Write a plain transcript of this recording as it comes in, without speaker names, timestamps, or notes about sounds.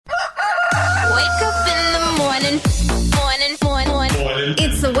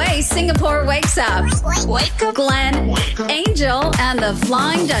It's the way Singapore wakes up. Wake up, Glenn, Angel, and the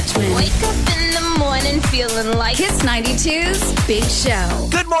Flying Dutchman. Wake up in the morning feeling like Kiss 92's Big Show.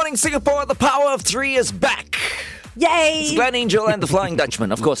 Good morning, Singapore. The Power of Three is back. Yay! It's Glenn Angel and the Flying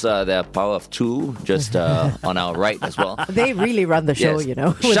Dutchman. Of course, the Power of Two just on our right as well. They really run the show, Yes. you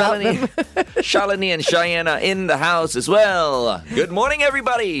know. Without them. Shalini and Cheyenne are in the house as well. Good morning,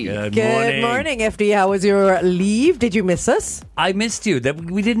 everybody. Good morning, FD. How was your leave? Did you miss us? I missed you.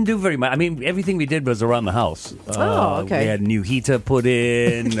 We didn't do very much. I mean, everything we did was around the house. Okay. We had a new heater put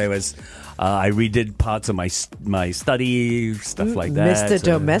in. There was... I redid parts of my study, stuff like that. Mr.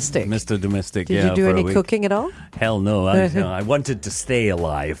 Domestic. Mr. Domestic, Did yeah. you do for a any week. cooking at all? Hell no. I wanted to stay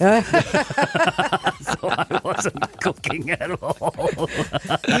alive. So I wasn't cooking at all.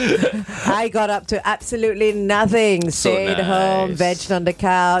 I got up to absolutely nothing. So Stayed home, nice. vegged on the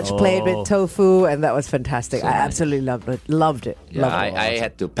couch, played with Oh. tofu, and that was fantastic. I absolutely loved it. Loved it. Yeah, Loved it. I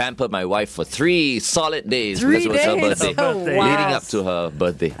had to pamper my wife for 3 solid days 3 because it was her days? birthday. Oh, wow. Leading up to her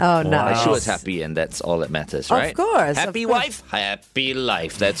birthday. Oh, nice. She was happy, and that's all that matters, Of right? course, Happy of course. wife, happy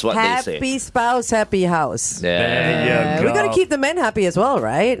life. That's what they say. Happy spouse, happy house. There you We got to go. keep the men happy as well,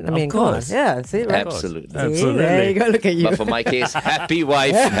 right? I mean, come on. course. Yeah, see, right? Absolutely. See, Absolutely. there you go. Look at you. But for my case, happy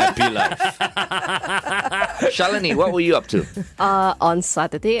wife, happy life. Shalini, what were you up to? On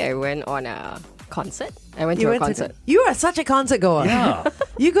Saturday, I went on a concert. I went to a concert. You are such a concert goer. Yeah.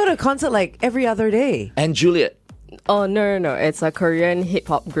 You go to a concert like every other day. And Juliet. Oh, no. It's a Korean hip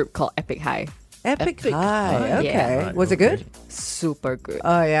hop group called Epic High. Epic High. Okay. Yeah. Was it good? Super good.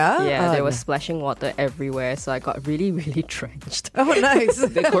 Oh, yeah? Yeah, Oh, there was splashing water everywhere, so I got really, really drenched. Oh, nice.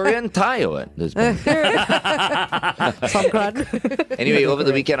 The Korean Thai or what? This band. Songkran. Anyway, over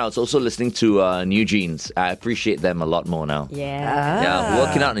the weekend, I was also listening to New Jeans. I appreciate them a lot more now. Yeah. Yeah,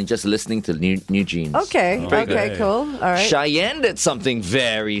 working out and just listening to New Jeans. Okay. Very Okay, good. cool. All right. Cheyenne did something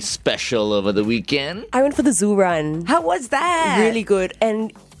very special over the weekend. I went for the zoo run. How was that? Really good.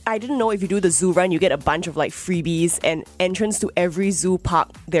 And I didn't know if you do the zoo run, you get a bunch of like freebies and entrance to every zoo park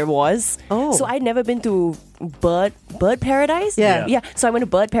there was. Oh. So I'd never been to Bird Paradise. Yeah. Yeah. So I went to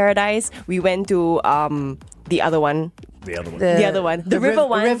Bird Paradise. We went to the other one. The other one. The other one. The river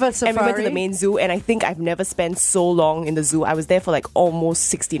one. River And we went to Safari. the main zoo. And I think I've never spent so long in the zoo. I was there for like almost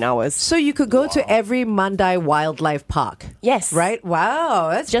 16 hours. So you could go to every Mandai Wildlife Park. Yes. Right? Wow.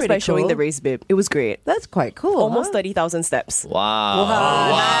 That's Just pretty by showing cool. the race bib. It was great. That's quite cool. Almost huh? 30,000 steps. Wow.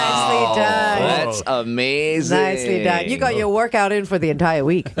 Nicely done. That's amazing. Nicely done. You got your workout in for the entire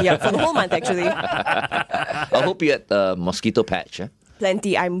week. Yeah, for the whole month actually. I hope you had the mosquito patch. Eh?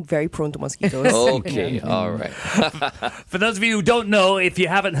 Plenty. I'm very prone to mosquitoes. Okay, all right. For those of you who don't know, if you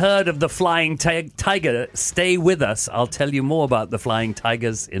haven't heard of the Flying Tiger, stay with us. I'll tell you more about the Flying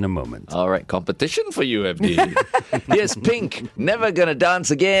Tigers in a moment. All right, competition for you, FD. Here's Pink, Never Gonna Dance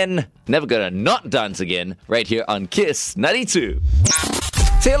Again, Never Gonna Not Dance Again, right here on Kiss 92.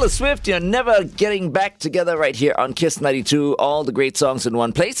 Taylor Swift, you're never getting back together right here on Kiss 92. All the great songs in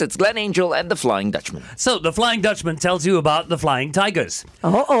one place. It's Glenn Angel and the Flying Dutchman. So, the Flying Dutchman tells you about the Flying Tigers.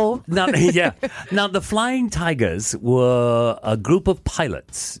 Uh-oh. Now, Now, the Flying Tigers were a group of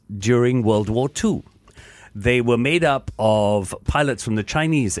pilots during World War II. They were made up of pilots from the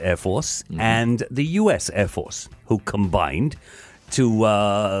Chinese Air Force and the U.S. Air Force, who combined to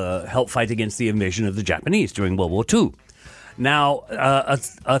help fight against the invasion of the Japanese during World War II. Now, a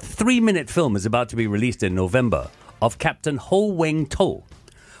 3-minute film is about to be released in November of Captain Ho Weng To,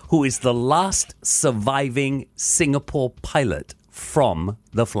 who is the last surviving Singapore pilot from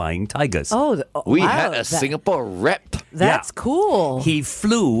the Flying Tigers. We wow, had a Singapore rep. That's Yeah. cool. He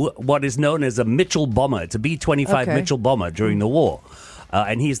flew what is known as a Mitchell bomber. It's a B-25 Okay. Mitchell bomber during the war.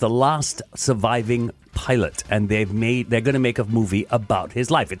 And he's the last surviving pilot. And they're going to make a movie about his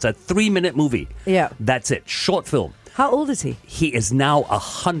life. It's a 3-minute movie. Yeah. That's it. Short film. How old is he? He is now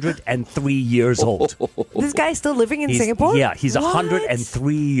 103 years old. This guy's still living in He's- Singapore? Yeah, he's What?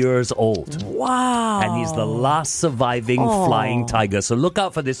 103 years old. Wow. And he's the last surviving Flying Tiger. So look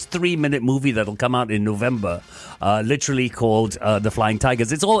out for this 3-minute movie that'll come out in November, literally called The Flying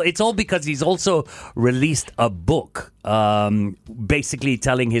Tigers. It's all because he's also released a book, basically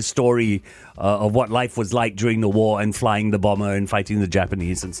telling his story of what life was like during the war and flying the bomber and fighting the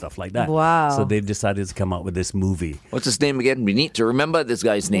Japanese and stuff like that. Wow. So they've decided to come out with this movie. What's his name again? We need to remember this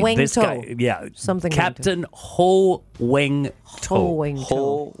guy's name. Weng This To. guy, yeah, Something Captain Ho Weng To. Ho Weng To.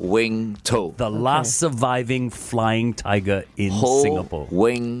 Ho Weng To. The last surviving flying tiger in Ho Singapore.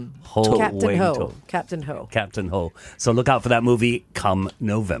 Weng Ho To. Captain Weng Ho. To. Captain Ho. Captain Ho. So look out for that movie come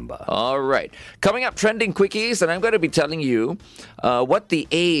November. All right. Coming up, trending quickies, and I'm going to be telling you what the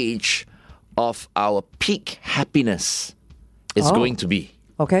age of our peak happiness is going to be?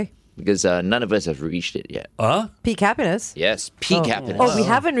 Okay. Because none of us have reached it yet. Peak happiness. Yes, peak happiness. Oh, we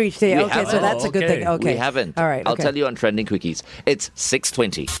haven't reached it. We Okay, so haven't. that's a good thing. Okay. We haven't. All right. I'll okay. tell you on Trending Quickies. It's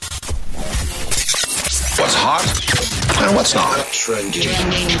 6:20. What's hot and what's not. Trending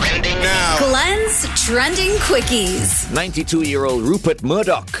now. Glenn's Trending Quickies. 92-year-old Rupert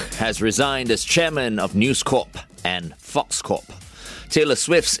Murdoch has resigned as chairman of News Corp and Fox Corp. Taylor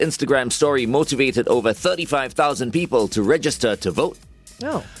Swift's Instagram story motivated over 35,000 people to register to vote.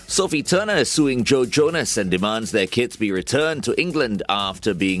 Oh. Sophie Turner is suing Joe Jonas and demands their kids be returned to England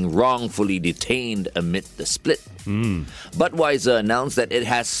after being wrongfully detained amid the split. Budweiser announced that it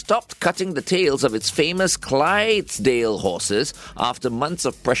has stopped cutting the tails of its famous Clydesdale horses after months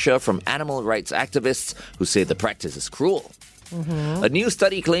of pressure from animal rights activists who say the practice is cruel. A new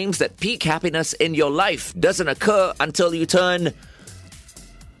study claims that peak happiness in your life doesn't occur until you turn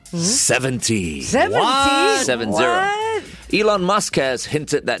 70. 70? 70. What? Elon Musk has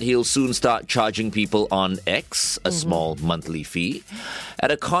hinted that he'll soon start charging people on X a small monthly fee.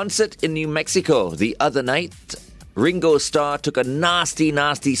 At a concert in New Mexico the other night, Ringo Starr took a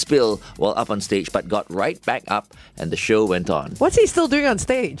nasty spill while up on stage, but got right back up and the show went on. What's he still doing on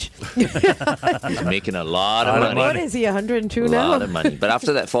stage? He's making a lot of money. What is he, 102 A now? lot of money. But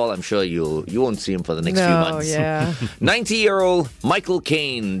after that fall, I'm sure you won't see him for the next few months. yeah. 90-year-old Michael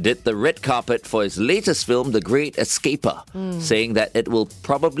Caine did the red carpet for his latest film, The Great Escaper, saying that it will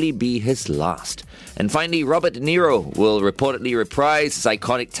probably be his last. And finally, Robert De Niro will reportedly reprise his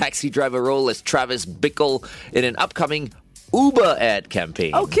iconic taxi driver role as Travis Bickle in an upcoming Uber ad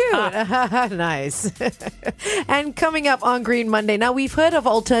campaign. Oh, cute. Nice. And coming up on Green Monday. Now, we've heard of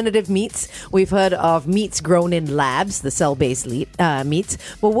alternative meats. We've heard of meats grown in labs, the cell-based meats.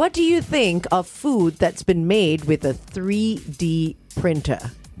 But what do you think of food that's been made with a 3D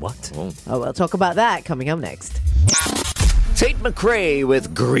printer? What? Oh, we'll talk about that coming up next. Tate McRae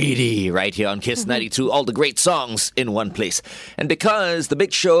with Greedy right here on Kiss 92. All the great songs in one place. And because the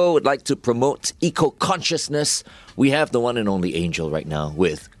Big Show would like to promote eco-consciousness, we have the one and only Angel right now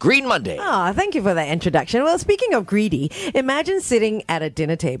with Green Monday. Ah, thank you for that introduction. Well, speaking of greedy, imagine sitting at a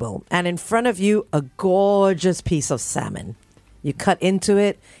dinner table and in front of you a gorgeous piece of salmon. You cut into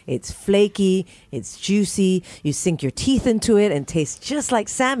it, it's flaky, it's juicy, you sink your teeth into it and tastes just like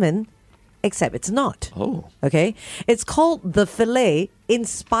salmon, except it's not. Oh. Okay? It's called the filet,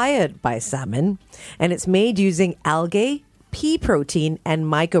 inspired by salmon, and it's made using algae, pea protein, and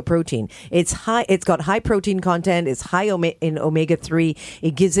mycoprotein. It's got high protein content, it's high in omega-3.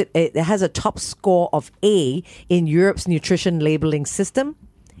 It has a top score of A in Europe's nutrition labeling system.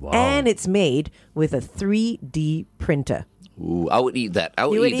 Wow. And it's made with a 3D printer. Ooh, I would eat that. I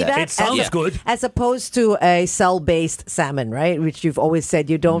would You would eat eat that? It sounds good. As opposed to a cell-based salmon, right? Which you've always said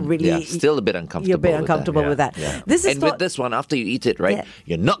you don't really... Yeah, still a bit uncomfortable. You're a bit with uncomfortable that. with that. Yeah. This is And with this one, after you eat it, right, Yeah.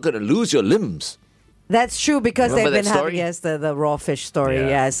 you're not going to lose your limbs. That's true because Remember they've been that having story? the raw fish story. Yeah,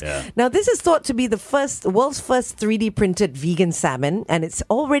 Yes. yeah. Now this is thought to be the world's first 3D printed vegan salmon, and it's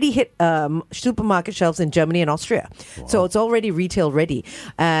already hit supermarket shelves in Germany and Austria. So it's already retail ready.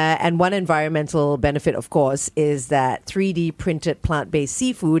 And one environmental benefit, of course, is that 3D printed plant-based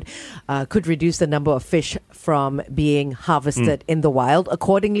seafood could reduce the number of fish from being harvested in the wild.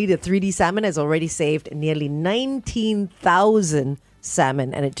 Accordingly, the 3D salmon has already saved nearly 19,000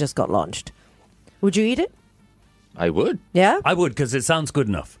 salmon, and it just got launched. Would you eat it? I would. Yeah? I would, because it sounds good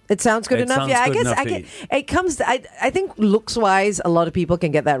enough. It sounds good It enough. sounds Yeah, I good guess enough I to get, eat. it comes. I think looks wise, a lot of people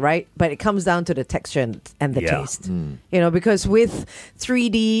can get that right, but it comes down to the texture and the Yeah. taste. You know, because with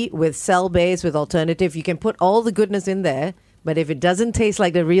 3D, with cell based, with alternative, you can put all the goodness in there. But if it doesn't taste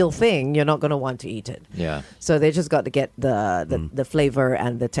like the real thing, you're not going to want to eat it. Yeah. So they just got to get the flavor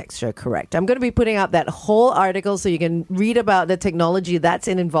and the texture correct. I'm going to be putting out that whole article so you can read about the technology that's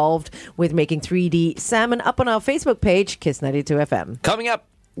involved with making 3D salmon up on our Facebook page, Kiss 92 FM. Coming up,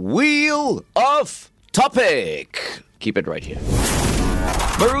 Wheel of Topic. Keep it right here.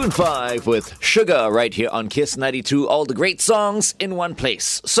 Maroon 5 with Sugar right here on Kiss 92. All the great songs in one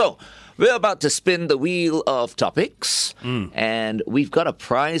place. So, we're about to spin the wheel of topics, and we've got a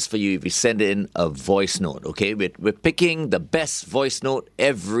prize for you if you send in a voice note, okay? We're picking the best voice note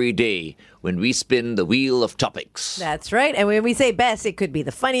every day when we spin the wheel of topics. That's right. And when we say best, it could be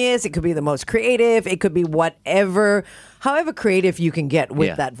the funniest, it could be the most creative, it could be whatever, however creative you can get with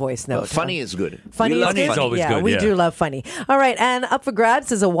Yeah. that voice note. Funny is good. Funny We is love good. Funny is always yeah, good, we yeah. do love funny. All right, and up for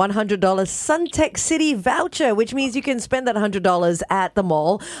grabs is a $100 Suntec City voucher, which means you can spend that $100 at the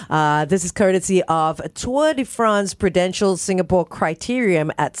mall. This is courtesy of Tour de France Prudential Singapore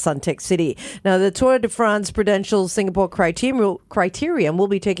Criterium at Suntec City. Now, the Tour de France Prudential Singapore Criterium will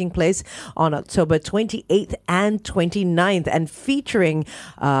be taking place on October 28th and 29th, and featuring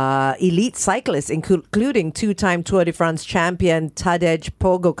elite cyclists, including two-time Tour de France champion Tadej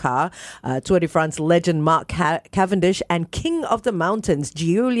Pogacar, Tour de France legend Mark Cavendish, and King of the Mountains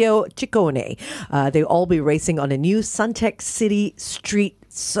Giulio Ciccone. They'll all be racing on a new Suntec City Street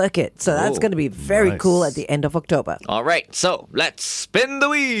circuit. So that's going to be very cool at the end of October. All right, so let's spin the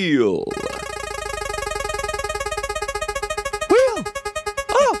wheel. Wheel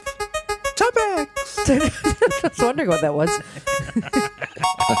of topics. I was wondering what that was.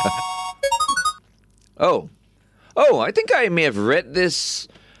 Oh, I think I may have read this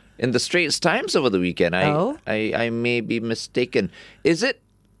in the Straits Times over the weekend. I may be mistaken. Is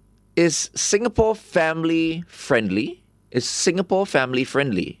Singapore family friendly? Is Singapore family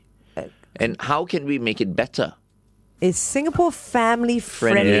friendly? And how can we make it better? Is Singapore family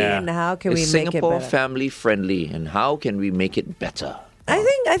friendly, and how can we make it better? Is Singapore family friendly, and how can we make it better? I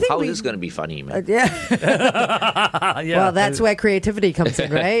think how is this going to be funny, man? Yeah. Well, that's where creativity comes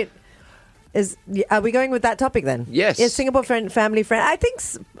in, right? Are we going with that topic then? Yes. Is Singapore family friendly? I think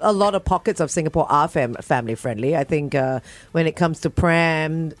a lot of pockets of Singapore are family friendly. I think when it comes to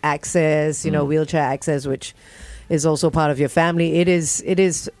pram access, wheelchair access, which is also part of your family, it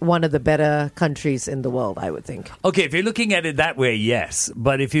is one of the better countries in the world, I would think. Okay, if you're looking at it that way, yes.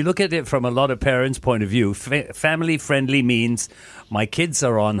 But if you look at it from a lot of parents' point of view, family friendly means my kids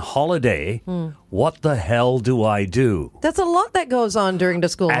are on holiday. What the hell do I do? That's a lot that goes on during the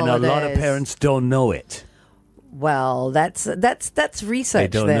school holidays. And a lot of parents don't know it. Well, that's research. They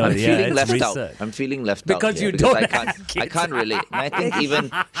don't then. know. I'm Yeah, feeling it's left research. out. I'm feeling left Because out here you don't I have kids. I can't relate. And I think even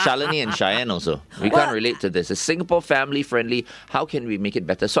Shalini and Cheyenne also. We can't relate to this. Is Singapore family friendly? How can we make it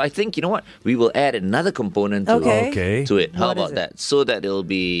better? So I think, you know what? We will add another component to it. How about that? So that it'll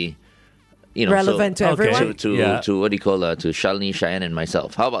be relevant to everyone. To what do you call to Shalini, Cheyenne, and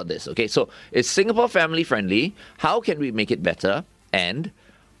myself. How about this? Okay, so is Singapore family friendly? How can we make it better? And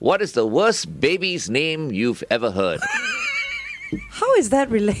what is the worst baby's name you've ever heard? How is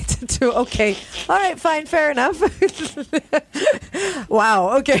that related to? Okay. All right, fine, fair enough.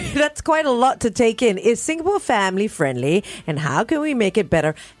 Wow, okay. That's quite a lot to take in. Is Singapore family friendly? And how can we make it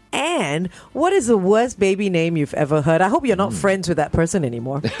better? And what is the worst baby name you've ever heard? I hope you're not friends with that person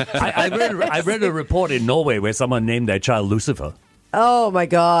anymore. I read a report in Norway where someone named their child Lucifer. Oh my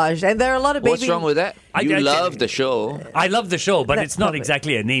gosh. And there are a lot of baby... What's wrong with that? You love the show. I love the show, but it's not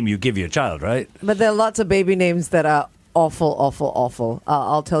exactly a name you give your child, right? But there are lots of baby names that are awful.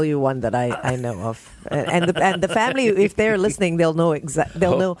 I'll tell you one that I know of. And the family, if they're listening, they'll know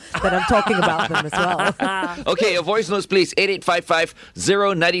that I'm talking about them as well. Okay, your voice notes, please.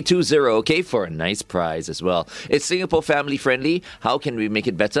 8855-0920, okay, for a nice prize as well. Is Singapore family friendly? How can we make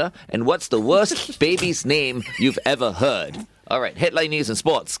it better? And what's the worst baby's name you've ever heard? All right, headline news and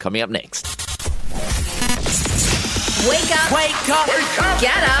sports coming up next. Wake up. Wake up.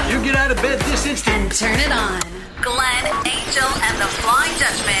 Get up. You get out of bed this instant. And turn it on. Glenn, Angel, and the Flying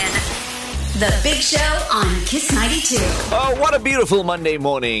Dutchman. The Big Show on Kiss 92. Oh, what a beautiful Monday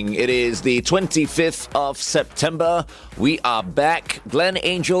morning. It is the 25th of September. We are back. Glenn,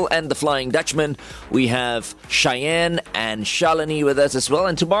 Angel, and the Flying Dutchman. We have Cheyenne and Shalini with us as well.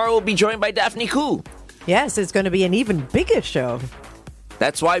 And tomorrow we'll be joined by Daphne Khoo. Yes, it's going to be an even bigger show.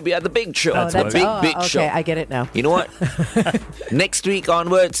 That's why we are the big show. That's the big okay, show. I get it now. You know what? Next week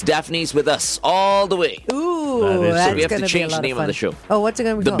onwards, Daphne's with us all the way. Ooh, that's so we have to gonna change be a lot the name of of the show. Oh, what's it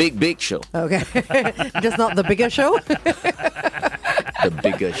going to be The called? Big Show. Okay. Just not the bigger show? The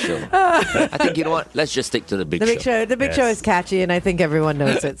bigger show. I think, you know what? Let's just stick to the big show. The big show is catchy, and I think everyone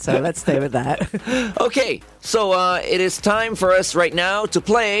knows it, so let's stay with that. Okay, so it is time for us right now to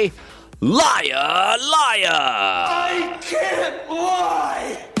play Liar, Liar. I can't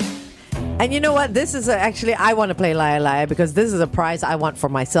lie. And you know what? This is actually, I want to play Liar Liar because this is a prize I want for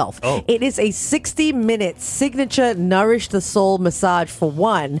myself. Oh. It is a 60-minute signature Nourish the Soul massage for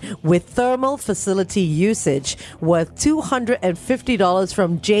one with thermal facility usage worth $250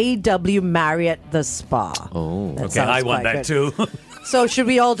 from JW Marriott The Spa. Oh, That Okay, sounds I want quite that good. too. So should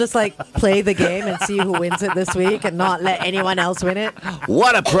we all just play the game and see who wins it this week and not let anyone else win it?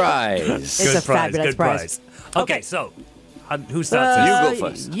 What a prize. It's a fabulous prize. Okay, so who starts? You go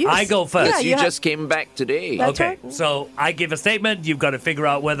first. I go first. Yeah, You have- just came back today. That's Okay, right. so I give a statement. You've got to figure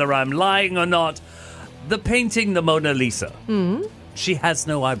out whether I'm lying or not. The painting, the Mona Lisa. She has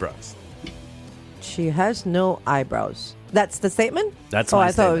no eyebrows. She has no eyebrows. That's the statement? That's Oh, my I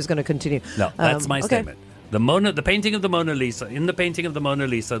thought statement. it was going to continue. No, that's my okay. statement. The painting of the Mona Lisa. In the painting of the Mona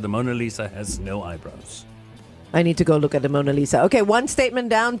Lisa has no eyebrows. I need to go look at the Mona Lisa. Okay, one statement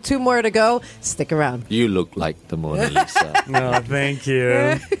down, 2 more to go. Stick around. You look like the Mona Lisa. No, thank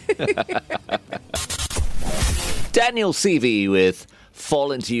you. Daniel Seavey with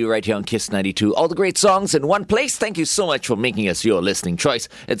Fall Into You right here on Kiss 92. All the great songs in one place. Thank you so much for making us your listening choice.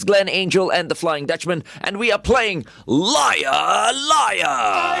 It's Glenn, Angel, and the Flying Dutchman, and we are playing Liar, Liar.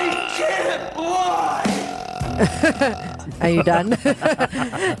 I can't lie. Are you done?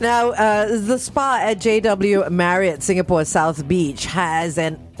 Now, the spa at JW Marriott Singapore South Beach has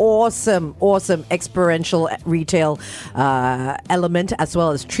an awesome experiential retail element, as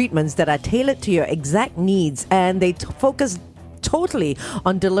well as treatments that are tailored to your exact needs, and they focus totally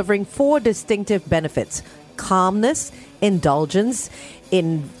on delivering 4 distinctive benefits: calmness, indulgence,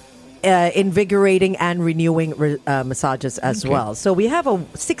 invigorating and renewing massages as well. So we have a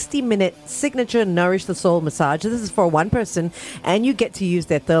 60-minute signature Nourish the Soul massage. This is for one person, and you get to use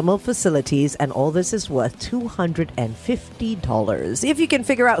their thermal facilities, and all this is worth $250 if you can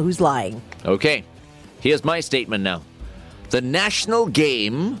figure out who's lying. Okay, here's my statement now. The national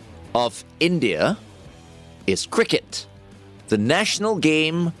game of India is cricket. The national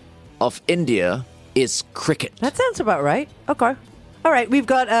game of India is cricket. That sounds about right. Okay. All right, we've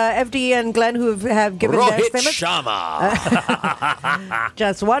got FD and Glenn who have given their Rohit statements. Sharma.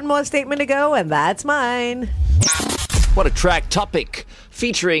 Just one more statement to go, and that's mine. What a track topic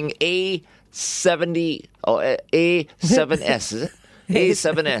featuring A7S, is it?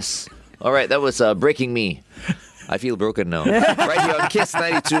 A7S. All right, that was Breaking Me. I feel broken now. Right here on Kiss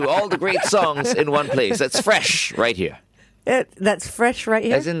 92, all the great songs in one place. That's fresh right here. That's fresh right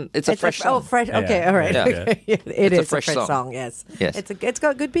here? As in, it's a fresh song. Oh, fresh. Okay, all right. Yeah. Okay. It It's a is fresh a fresh song. yes. Yes. It's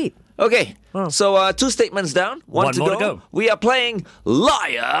got a good beat. Okay, so 2 statements down, one to more go. to go. We are playing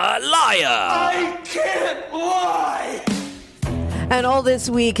Liar, Liar. And all this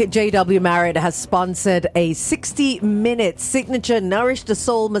week, JW Marriott has sponsored a 60-minute signature Nourish the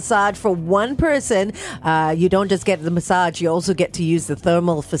Soul massage for one person. You don't just get the massage, you also get to use the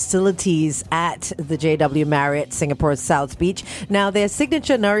thermal facilities at the JW Marriott Singapore South Beach. Now, their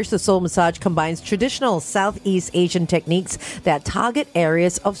signature Nourish the Soul massage combines traditional Southeast Asian techniques that target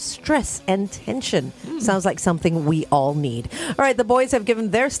areas of stress and tension. Sounds like something we all need. All right, the boys have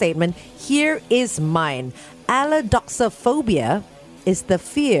given their statement. Here is mine. Allodoxophobia is the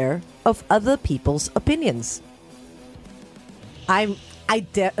fear of other people's opinions. I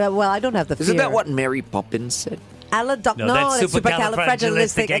don't have the fear. Isn't that what Mary Poppins said? No, that's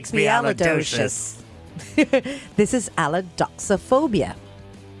supercalifragilisticexpialidocious. This is allodoxophobia.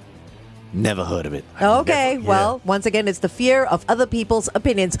 Never heard of it. Okay, well, once again, it's the fear of other people's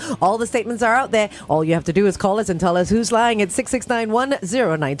opinions. All the statements are out there. All you have to do is call us and tell us who's lying at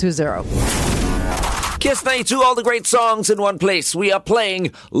 6691-0920. Kiss 92, all the great songs in one place. We are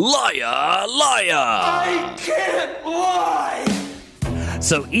playing Liar, Liar. I can't lie.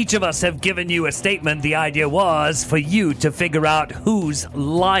 So each of us have given you a statement. The idea was for you to figure out who's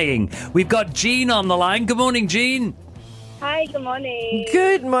lying. We've got Jean on the line. Good morning, Jean. Hi, good morning.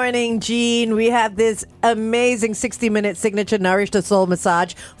 Good morning, Jean. We have this amazing 60-minute signature Nourish the Soul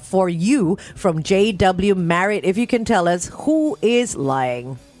massage for you from JW Marriott. If you can tell us who is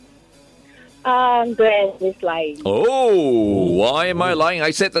lying. Glenn is lying. Oh, why am I lying? I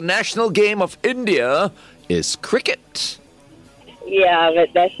said the national game of India is cricket. Yeah,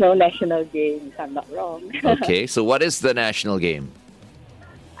 but there's no national game, if I'm not wrong. Okay, so what is the national game?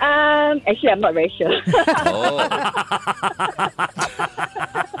 Actually, I'm not very sure. Oh.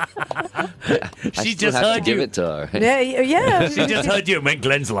 She I still just have to heard give you. it to her. Yeah. She just heard you and went,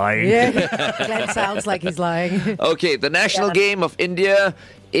 Glenn's lying. Yeah. Glenn sounds like he's lying. Okay, the national game of India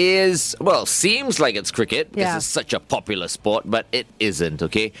is, well, seems like it's cricket. Yeah. This is such a popular sport, but it isn't,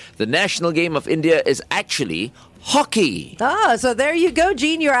 okay? The national game of India is actually hockey. So there you go,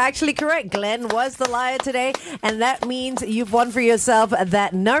 Jean. You're actually correct. Glenn was the liar today, and that means you've won for yourself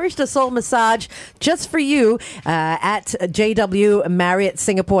that Nourish the Soul massage just for you at JW Marriott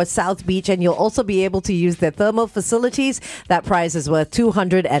Singapore South Beach, and you'll also be able to use their thermal facilities. That prize is worth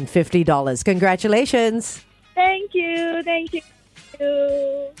 $250. Congratulations. Thank you.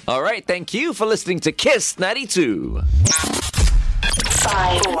 All right, thank you for listening to Kiss 92.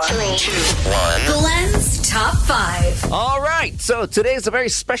 5, 4, 3, 2, 1. Glenn's Top 5. All right, so today is a very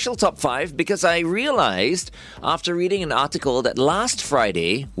special Top 5 because I realized after reading an article that last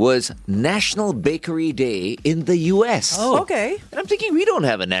Friday was National Bakery Day in the US. Oh, okay. And I'm thinking we don't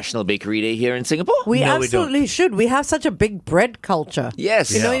have a National Bakery Day here in Singapore. We No, we absolutely should. We have such a big bread culture.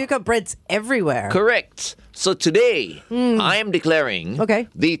 Yes. You know, you've got breads everywhere. Correct. So today, I am declaring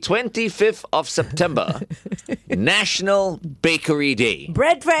the 25th of September National Bakery Day.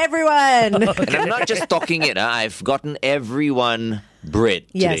 Bread for everyone. And I'm not just talking it. I've gotten everyone bread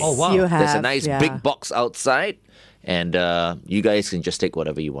Yes, today. Oh, wow. you have. There's a nice big box outside. And you guys can just take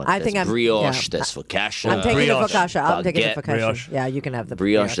whatever you want. I There's think I'm- brioche, yeah. there's focaccia. I'm taking Brioche. the focaccia. I'm taking the Baguette. focaccia. Brioche. Yeah, you can have the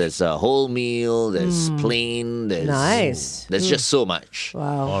Brioche, there's a whole meal, there's plain, there's... Nice. There's just so much.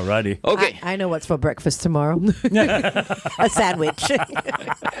 Wow. Alrighty. Okay. I know what's for breakfast tomorrow. A sandwich.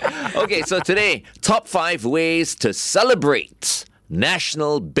 Okay, so today, top 5 ways to celebrate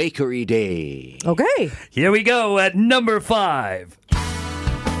National Bakery Day. Okay. Here we go at number 5.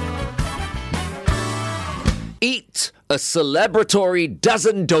 Eat a celebratory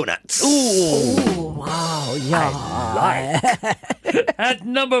dozen donuts. Wow. Yeah. Like. At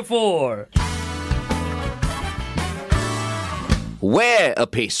number 4. Wear a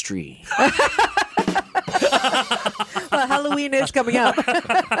pastry. Well, Halloween is coming up.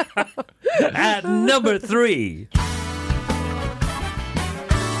 At number 3.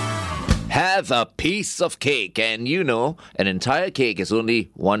 Have a piece of cake. And you know, an entire cake is only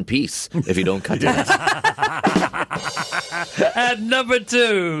one piece if you don't cut it. At number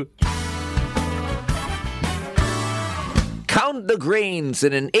 2. Count the grains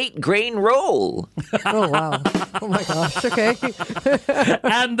in an 8-grain roll. Oh, wow. Oh, my gosh. Okay.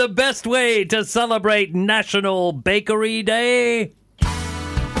 And the best way to celebrate National Bakery Day?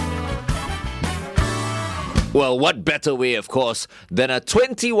 Well, what better way, of course, than a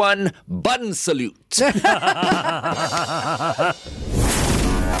 21 bun salute?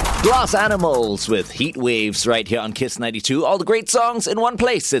 Glass Animals with Heat Waves right here on Kiss 92. All the great songs in one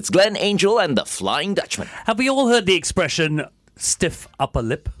place. It's Glenn Angel and the Flying Dutchman. Have we all heard the expression stiff upper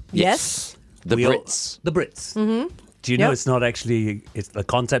lip? Yes. The We all- Brits. The Brits. Mm-hmm. Do you know Yep. it's not actually, the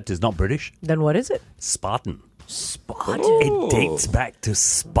concept is not British? Then what is it? Spartan. Spartan. It dates back to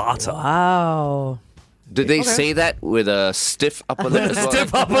Sparta. Wow. Did they say that with a stiff upper lip as well?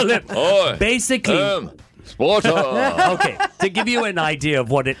 Stiff upper lip. Oi, Basically, Sparta. okay, to give you an idea of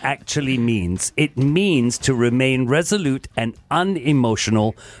what it actually means, it means to remain resolute and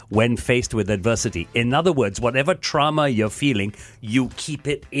unemotional when faced with adversity. In other words, whatever trauma you're feeling, you keep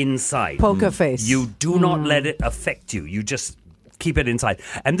it inside. Poker face. You do not let it affect you. You just keep it inside.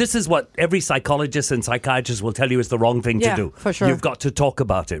 And this is what every psychologist and psychiatrist will tell you is the wrong thing Yeah, to do. for sure. You've got to talk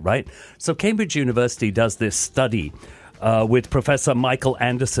about it, right? So Cambridge University does this study with Professor Michael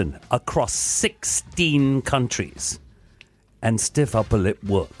Anderson across 16 countries. And stiff upper lip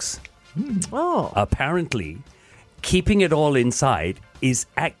works. Oh. Apparently, keeping it all inside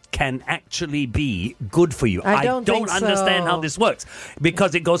can actually be good for you. I don't think understand so. how this works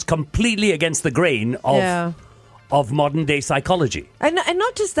because it goes completely against the grain of modern day psychology. And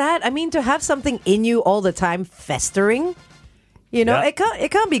not just that. I mean, to have something in you all the time festering, you know, Yeah.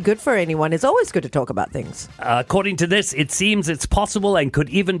 it can't be good for anyone. It's always good to talk about things. According to this, it seems it's possible and could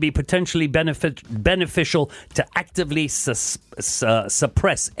even be potentially beneficial to actively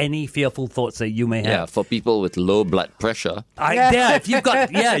suppress any fearful thoughts that you may have. Yeah, for people with low blood pressure. If you've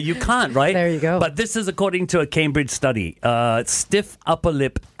got, you can't, right? There you go. But this is according to a Cambridge study. Stiff upper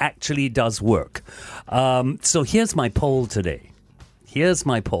lip actually does work. So here's my poll today. Here's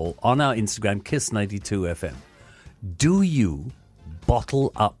my poll on our Instagram, Kiss92FM. Do you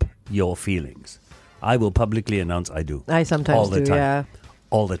bottle up your feelings? I will publicly announce I do. I sometimes all the do, time. yeah.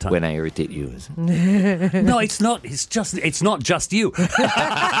 All the time. When I irritate you. Is it? No, it's not. It's not just you.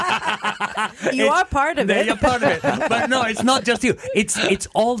 You are part of it. You're part of it. But no, it's not just you. It's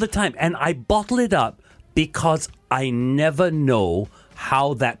all the time. And I bottle it up because I never know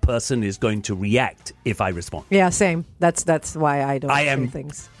how that person is going to react if I respond. Yeah, same. That's why I don't I say am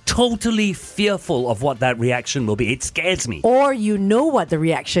things. totally fearful of what that reaction will be. It scares me. Or you know what the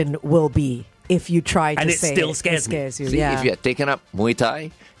reaction will be if you try to And it say still it. scares It me. scares you. See, Yeah. if you had taken up Muay Thai,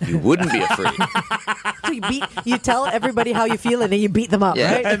 you wouldn't be afraid. So you tell everybody how you feel and then you beat them up,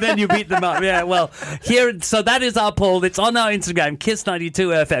 Yeah. right? And then you beat them up. Yeah, well, so that is our poll. It's on our Instagram,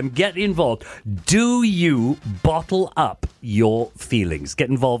 Kiss92FM. Get involved. Do you bottle up your feelings? Get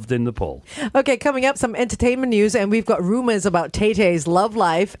involved in the poll. Okay, coming up, some entertainment news, and we've got rumors about Tay-Tay's love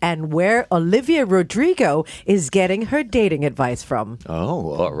life and where Olivia Rodrigo is getting her dating advice from.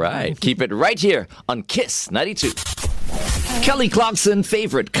 Oh, all right. Keep it right here on Kiss 92. Kelly Clarkson,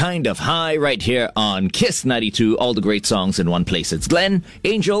 favorite kind of high, right here on Kiss 92. All the great songs in one place. It's Glenn,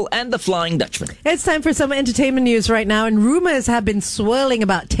 Angel, and the Flying Dutchman. It's time for some entertainment news right now, and rumors have been swirling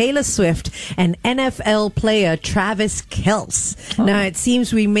about Taylor Swift and NFL player Travis Kelce. Now, it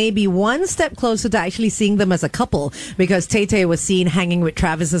seems we may be one step closer to actually seeing them as a couple, because Tay-Tay was seen hanging with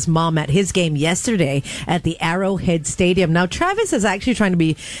Travis's mom at his game yesterday at the Arrowhead Stadium. Now, Travis is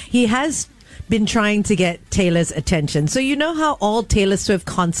actually he has been trying to get Taylor's attention. So you know how all Taylor Swift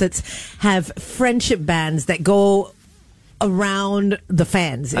concerts have friendship bands that go around the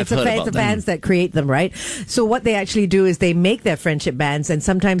fans. I've heard about the them. fans that create them, right? So what they actually do is they make their friendship bands, and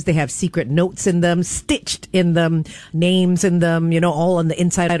sometimes they have secret notes in them, stitched in them, names in them, all on the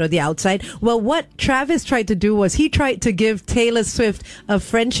inside or the outside. Well, what Travis tried to do was he tried to give Taylor Swift a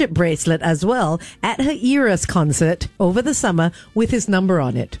friendship bracelet as well at her Eras concert over the summer with his number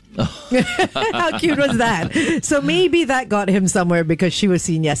on it. How cute was that? So maybe that got him somewhere, because she was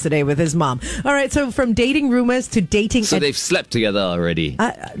seen yesterday with his mom. All right, so from dating rumors to dating... So they've slept together already.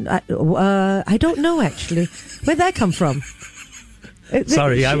 I don't know, actually. Where'd that come from?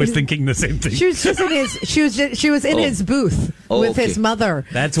 Sorry, I was thinking the same thing. She was just in his. She was in his booth with his mother.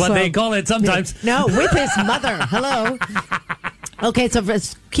 That's what they call it sometimes. No, with his mother. Hello. Okay, so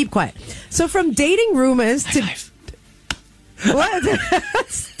keep quiet. So from dating rumors to. What?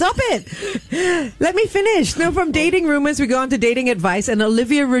 Stop it. Let me finish. No, from dating rumors, we go on to dating advice. And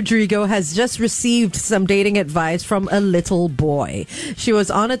Olivia Rodrigo has just received some dating advice from a little boy. She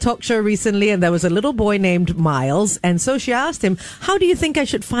was on a talk show recently, and there was a little boy named Miles. And so she asked him, how do you think I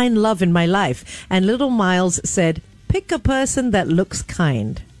should find love in my life? And little Miles said, pick a person that looks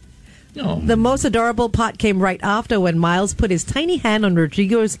kind. Oh. The most adorable part came right after, when Miles put his tiny hand on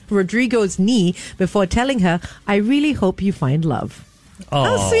Rodrigo's knee before telling her, I really hope you find love.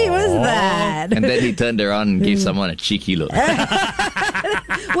 How sweet was that? And then he turned around and gave someone a cheeky look.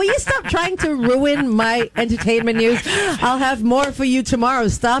 Will you stop trying to ruin my entertainment news? I'll have more for you tomorrow.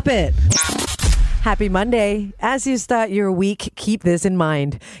 Stop it. Happy Monday. As you start your week, keep this in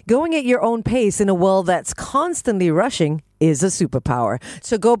mind. Going at your own pace in a world that's constantly rushing is a superpower.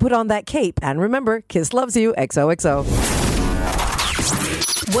 So go put on that cape. And remember, Kiss loves you. XOXO.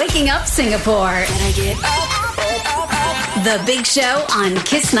 Waking up Singapore. Gotta get up. The Big Show on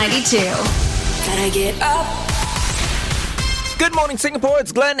Kiss 92. Gotta get up. Good morning, Singapore.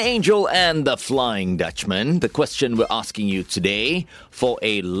 It's Glenn, Angel, and the Flying Dutchman. The question we're asking you today for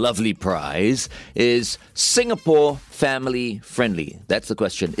a lovely prize is Singapore family friendly? That's the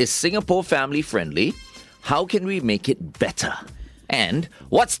question. Is Singapore family friendly? How can we make it better? And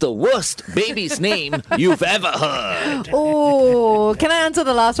what's the worst baby's name you've ever heard? Oh, can I answer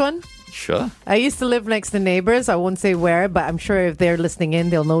the last one? Sure. I used to live next to neighbors. I won't say where, but I'm sure if they're listening in,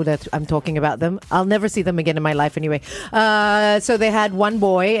 they'll know that I'm talking about them. I'll never see them again in my life anyway. So they had one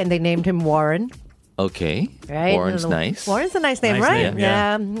boy, and they named him Warren. Okay. Right? Warren's nice. Warren's a nice name, Nice right?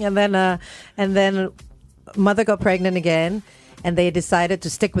 name, yeah. And then mother got pregnant again, and they decided to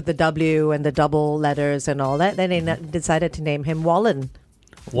stick with the W and the double letters and all that. Then they decided to name him Wallen.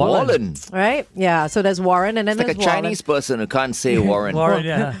 Wallen. Right? Yeah. So there's Warren, and then Like a there's Wallen. Chinese person who can't say Warren. Warren,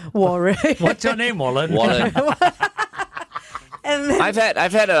 yeah. Warren. What's your name, Wallen? Wallen. And then, I've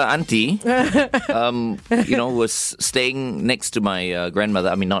had an auntie, was staying next to my grandmother.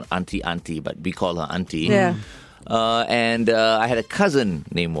 I mean, not auntie, but we call her auntie. yeah. And I had a cousin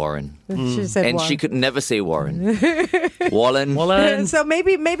named Warren. She said And Warren. she could never say Warren. Wallen. Wallen. So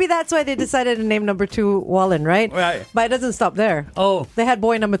maybe that's why they decided to name number 2 Wallen, right? Right. But it doesn't stop there. Oh. They had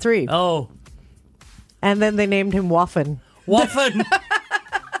boy number 3. Oh. And then they named him Waffen. Waffen.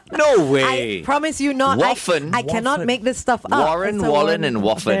 No way. I promise you not. Waffen. I cannot Waffen. make this stuff up. Warren, It's a Wallen, and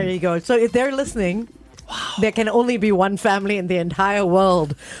Waffen. There you go. So if they're listening, there can only be one family in the entire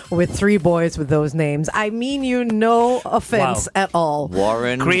world with 3 boys with those names. I mean you no offense Wow. at all.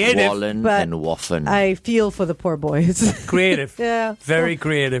 Warren, Creative, Wallen, but and Waffen. I feel for the poor boys. Creative. Yeah. Very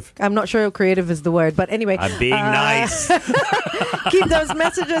creative. I'm not sure creative is the word, but anyway. I'm being nice. Keep those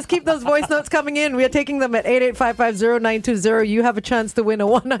messages, keep those voice notes coming in. We are taking them at 88550920. You have a chance to win a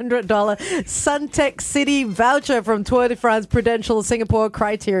 $100 Suntec City voucher from Tour de France Prudential Singapore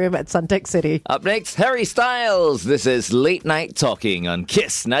Criterium at Suntec City. Up next, Harry Styles. This is Late Night Talking on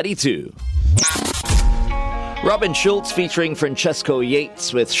Kiss 92. Robin Schulz featuring Francesco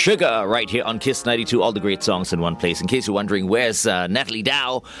Yates with Sugar right here on Kiss 92. All the great songs in one place. In case you're wondering, where's Natalie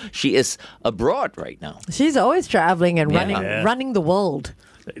Dow? She is abroad right now. She's always traveling and Yeah. running the world.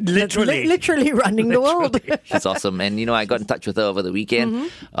 Literally. Literally running the world. She's awesome. And, I got in touch with her over the weekend.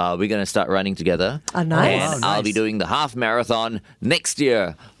 We're going to start running together. Ah, nice. And Wow, I'll be nice. doing the half marathon next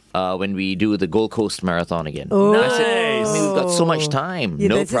year. when we do the Gold Coast Marathon again. Oh. I said, we've got so much time. Yeah,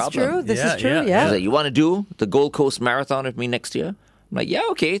 No this problem. is true. This Yeah, is true. yeah, Yeah. She's like, you want to do the Gold Coast Marathon with me next year? I'm like, yeah,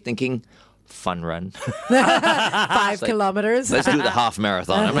 okay. Thinking, fun run. 5 kilometers. Let's do the half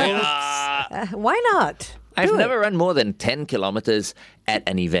marathon. I'm like, Why not? I've Do it. never run more than 10 kilometers at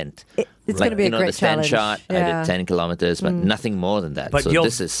an event. It's going to be a great the stand challenge. shot, I did 10 kilometers, but nothing more than that. But so you're-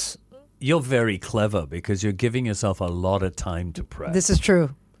 this is... You're very clever because you're giving yourself a lot of time to prep. This is true.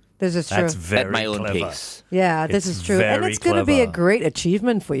 This is true. That's very at my own clever. pace. Yeah, this It's is true. And very it's going to be a clever. great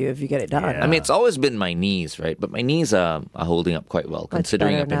achievement for you if you get it done. Yeah. I mean, it's always been my knees, right? But my knees are holding up quite well,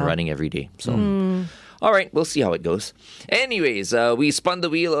 considering better I've been now. running every day. So, all right, we'll see how it goes. Anyways, we spun the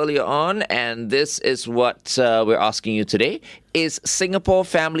wheel earlier on, and this is what we're asking you today. Is Singapore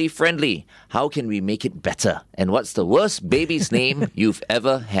family friendly? How can we make it better? And what's the worst baby's name you've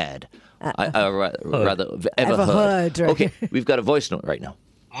ever had? Rather, ever heard. Right. Okay, we've got a voice note right now.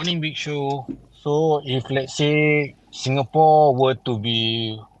 Morning, Big Show. So, if let's say Singapore were to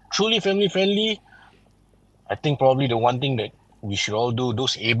be truly family friendly, I think probably the one thing that we should all do,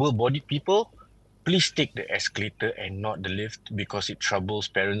 those able-bodied people, please take the escalator and not the lift because it troubles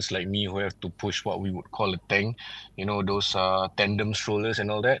parents like me who have to push what we would call a tank, those tandem strollers and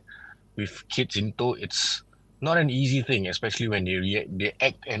all that. With kids in tow, it's not an easy thing, especially when they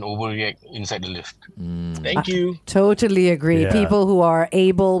act and overreact inside the lift. Thank you. Totally agree. Yeah. People who are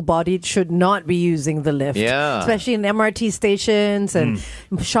able-bodied should not be using the lift. Yeah. Especially in MRT stations and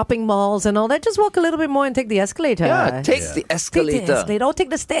shopping malls and all that. Just walk a little bit more and take the escalator. Yeah, take the Take the escalator. escalator. Or take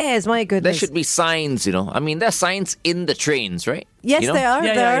the stairs. My There goodness. should be signs, I mean, there are signs in the trains, right? Yes, You know? they are.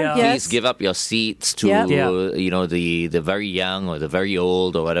 Yeah, there. yeah, yeah. Yes. Please give up your seats to, Yeah. Yeah. the very young or the very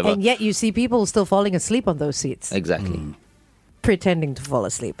old or whatever. And yet you see people still falling asleep on those seats, Exactly. pretending to fall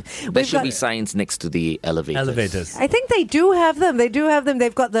asleep. There We've should got- be signs next to the elevators. Elevators. I think they do have them. They do have them.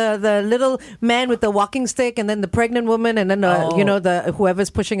 They've got the little man with the walking stick, and then the pregnant woman, and then the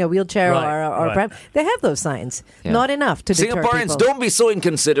whoever's pushing a wheelchair Right, or right. pram. They have those signs. Yeah. Not enough to deter Singaporeans, people. don't be so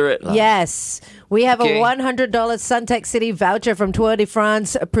inconsiderate. lah. Yes. We have Okay. a $100 Suntec City voucher from Tour de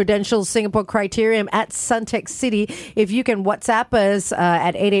France Prudential Singapore Criterium at Suntec City. If you can WhatsApp us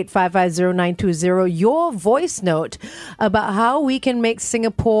at 88550920 your voice note about how we can make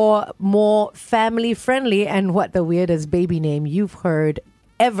Singapore more family friendly and what the weirdest baby name you've heard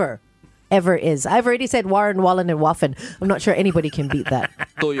ever is. I've already said Warren, Wallen, and Waffen. I'm not sure anybody can beat that.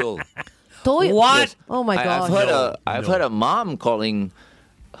 Toyo. Toy- What? Yes. Oh my gosh. I've heard a mom calling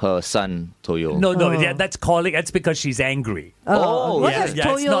her son Toyo. No, yeah, that's calling. That's because she's angry. What yeah, does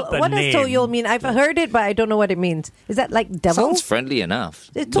yeah, it's not the what does name. Toyol mean? I've heard it, but I don't know what it means. Is that like devil? Sounds friendly enough.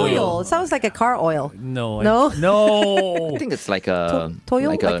 It's Toyol. It sounds like a car oil. No. No? No. I think it's like a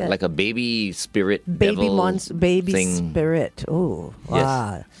Toyo? like a baby spirit Baby devil monster, baby thing. spirit. Oh, Yes.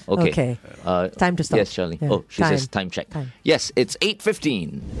 wow. Okay. Time to stop. Yes, Charlie. Yeah. Oh, she says time check. Yes, it's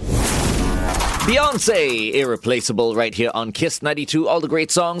 8:15. Beyonce, irreplaceable right here on Kiss 92. All the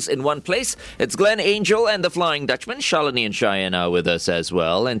great songs in one place. It's Glenn Angel and the Flying Dutchman. Shalini and Cheyenne are with us as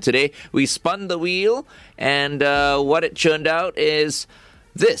well. And today we spun the wheel, and what it turned out is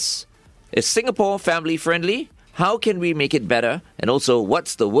this. Is Singapore family friendly? How can we make it better? And also,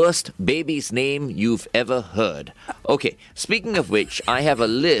 what's the worst baby's name you've ever heard? Okay, speaking of which, I have a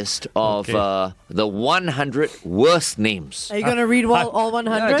list of the 100 worst names. Are you going to read all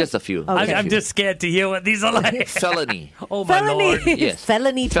 100? Just a few. Okay. I'm just scared to hear what these are like. Felony. Oh my lord. Yes.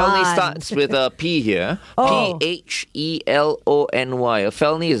 Felony Felony pun. starts with a P here. Oh. Phelony. A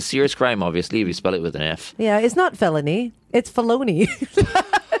felony is a serious crime, obviously, if you spell it with an F. Yeah, it's not felony. It's felony.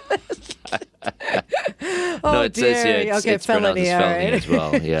 No, it says here it's, Okay, it's pronounced felony, as all felony right. as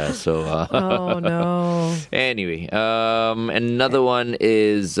well. Yeah, so... Oh, no. Anyway, another one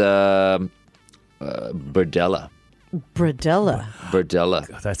is Burdella.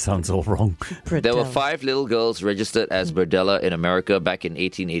 Burdella. That sounds all wrong. There were 5 little girls registered as Burdella in America back in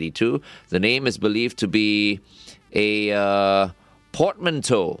 1882. The name is believed to be a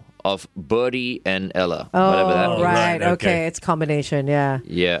portmanteau of Birdie and Ella. Whatever that Oh, means. right. Okay. Okay, it's combination, yeah.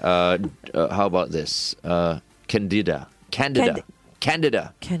 Yeah. How about this? Candida. Candida.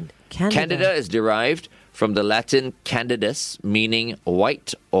 Canada. Candida is derived from the Latin candidus, meaning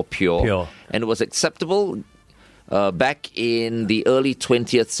white or pure. And was acceptable back in the early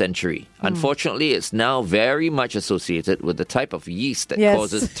 20th century. Unfortunately, it's now very much associated with the type of yeast that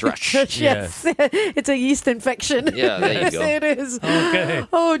causes thrush. Yes. It's a yeast infection. Yeah, there you Yes, go. it is. Okay.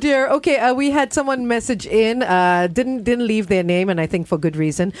 Oh dear. Okay, we had someone message in. Didn't leave their name, and I think for good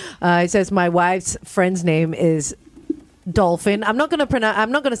reason. It says my wife's friend's name is Dolphin. I'm not going to pronounce.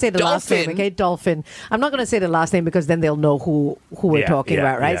 I'm not going to say the last name. Dolphin? Okay, Dolphin. I'm not going to say the last name because then they'll know who we're Yeah, talking yeah,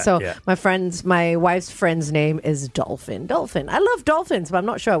 about, right? yeah, so yeah. my wife's friend's name is Dolphin. Dolphin. I love dolphins, but I'm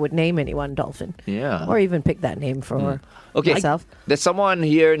not sure I would name anyone Dolphin. Yeah. Or even pick that name for Okay. myself. There's someone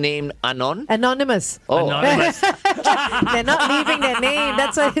here named Anon. Anonymous. Oh, Anonymous. They're not leaving their name.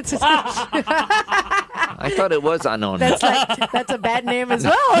 That's why it's. I thought it was Anon. That's a bad name as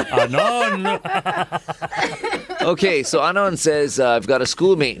well. Anon. Okay, so Anon says, I've got a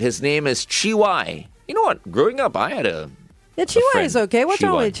schoolmate. His name is Chiwai. You know what? Growing up, I had a Yeah, Chihuahua friend. is okay. What's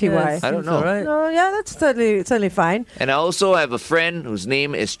wrong with Chihuahua? I don't know. all right. No, yeah, that's totally fine. And I also have a friend whose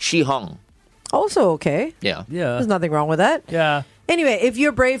name is Chi Hong. Also okay. Yeah. Yeah. There's nothing wrong with that. Yeah. Anyway, if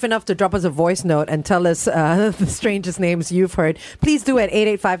you're brave enough to drop us a voice note and tell us the strangest names you've heard, please do at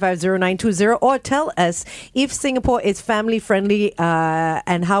 88550920 or tell us if Singapore is family friendly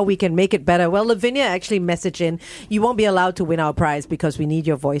and how we can make it better. Well, Lavinia actually messaged in, you won't be allowed to win our prize because we need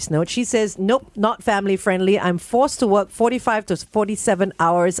your voice note. She says, nope, not family friendly. I'm forced to work 45 to 47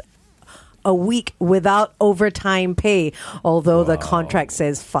 hours a week without overtime pay, although the contract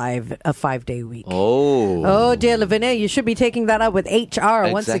says a 5-day week. Oh, dear Lavinia, you should be taking that up with HR.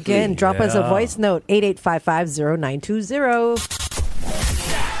 Once Exactly. again, drop us a Yeah. voice note, 88550920.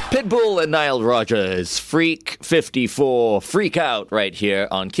 Pitbull and Nile Rodgers, Freak 54, Freak Out right here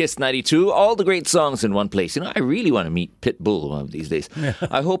on Kiss 92. All the great songs in one place. You know, I really want to meet Pitbull one of these days.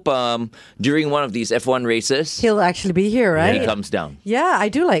 I hope during one of these F1 races, He'll actually be here, right? he comes down. Yeah, I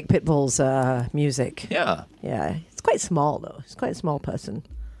do like Pitbull's music. Yeah. Yeah, it's quite small, though. He's quite a small person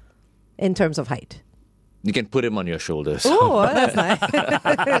in terms of height. You can put him on your shoulders. Oh, that's nice.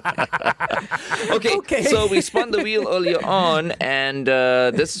 Okay, so we spun the wheel earlier on, and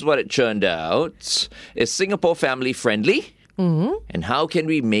this is what it turned out. Is Singapore family friendly? Mm-hmm. And how can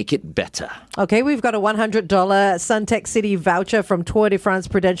we make it better? Okay, we've got a $100 Suntec City voucher from Tour de France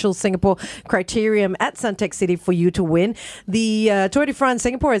Prudential Singapore Criterium at Suntec City for you to win. The Tour de France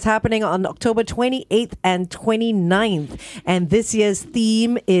Singapore is happening on October 28th and 29th. And this year's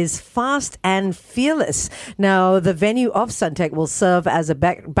theme is Fast and Fearless. Now, the venue of Suntec will serve as a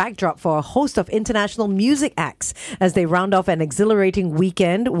backdrop for a host of international music acts as they round off an exhilarating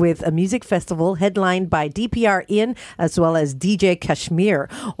weekend with a music festival headlined by DPR Ian as well as DJ Kashmir,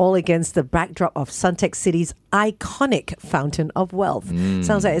 all against the backdrop of Suntec City's iconic Fountain of Wealth.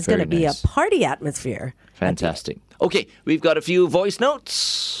 Sounds like it's going to very be nice. a party atmosphere. Fantastic. Okay, we've got a few voice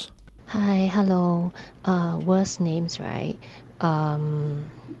notes. Hi, hello. Worst names, right?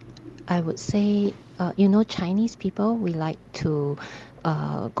 I would say, Chinese people, we like to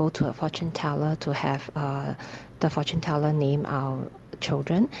go to a fortune teller to have the fortune teller name our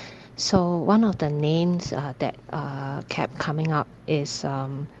children. So one of the names that kept coming up is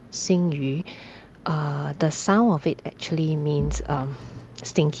Xing Yu. The sound of it actually means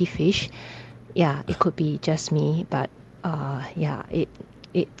stinky fish. Yeah, it could be just me, but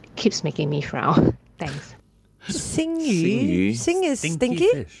it keeps making me frown. Thanks. Xing Xing Yu. Yu. Xing is stinky?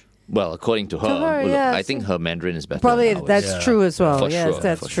 fish. Well, according to her, her, yeah, I think her Mandarin is better. Probably than ours. that's true as well. For Yes, sure,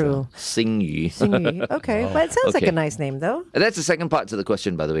 that's for true. Sure. Xing Yu. Xing Yu. Okay, but it sounds like Okay. a nice name, though. And that's the second part to the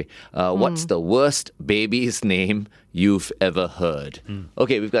question, by the way. What's the worst baby's name you've ever heard?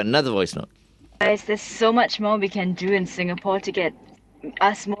 Okay, we've got another voice note. Guys, there's so much more we can do in Singapore to get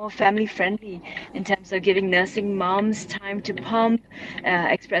us more family friendly in terms of giving nursing moms time to pump,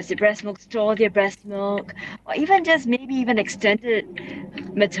 express their breast milk, store their breast milk, or even just maybe even extended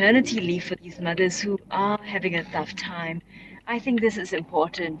maternity leave for these mothers who are having a tough time. I think this is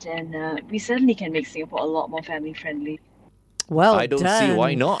important, and we certainly can make Singapore a lot more family friendly. Well I don't see done.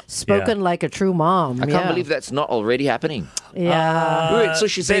 why not. Spoken like a true mom. I can't believe that's not already happening. Yeah. Wait, so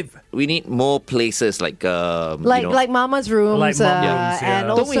she said we need more places like like Mama's rooms, Like Mama's rooms, yeah. and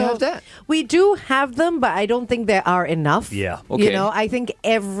Don't also we have that? we do have them, but I don't think there are enough. Yeah. Okay. You know, I think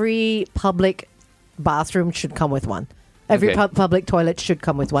every public bathroom should come with one. Every Okay. public toilet should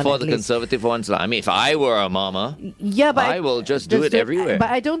come with one. for at the least. conservative ones. I mean, if I were a mama, Yeah, but I will just do it everywhere. But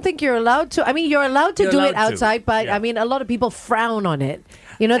I don't think you're allowed to. I mean, you're allowed to You're do allowed it to, outside, but yeah. I mean, a lot of people frown on it.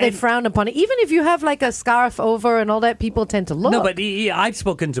 You know, they frown upon it. Even if you have like a scarf over and all that, people tend to look. No, but I've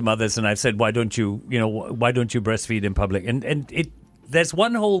spoken to mothers and I've said, why don't you breastfeed in public? And there's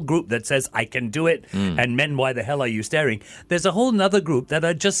one whole group that says, I can do it. And men, why the hell are you staring? There's a whole other group that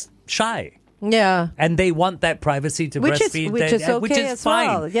are just shy. Yeah. And they want that privacy to Which is- breastfeed. which is which okay is as fine.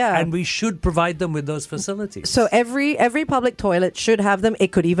 well, yeah. And we should provide them with those facilities. So every public toilet should have them.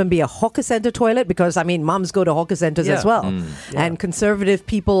 It could even be a hawker center toilet because, I mean, moms go to hawker centers Yeah. as well. And conservative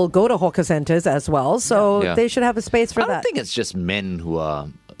people go to hawker centers as well. So Yeah. they should have a space for I don't that. think it's just men who are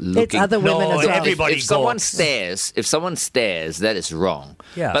looking. other women No, as well. everybody If someone gawks. stares, that is wrong.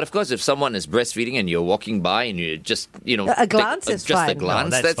 Yeah. But of course, if someone is breastfeeding and you're walking by and you just, A glance is just fine. a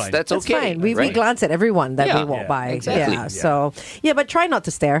glance, No, that's fine. that's That's okay. fine. We right? glance at everyone that we Yeah. walk Yeah, by. exactly. Yeah. Yeah. So but try not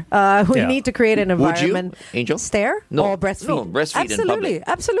to stare. We Yeah. need to create an Would you, environment. Angel? Stare No. or breastfeed? No, breastfeed in Absolutely. public.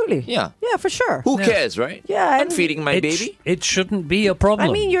 Absolutely. Yeah. Yeah, for sure. Who cares, right? Yeah, I'm and feeding my baby. It shouldn't be a problem.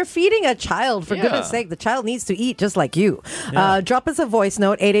 I mean, you're feeding a child, for Yeah. goodness sake. The child needs to eat just like you. Drop us a voice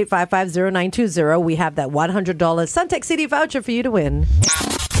note, 88550920. We have that $100 Suntec City voucher for you to win.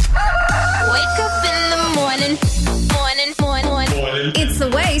 Wake up in the morning. It's the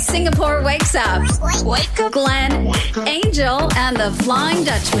way Singapore wakes up. Wake up, Glenn, Angel, and the Flying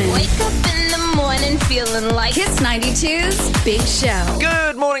Dutchman. Wake up in the morning feeling like Kiss 92's Big Show.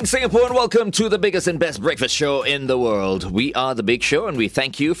 Good morning, Singapore, and welcome to the biggest and best breakfast show in the world. We are The Big Show, and we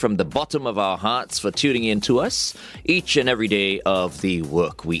thank you from the bottom of our hearts for tuning in to us each and every day of the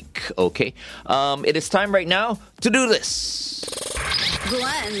work week, okay? It is time right now to do this.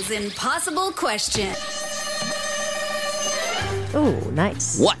 Glenn's impossible question. Oh,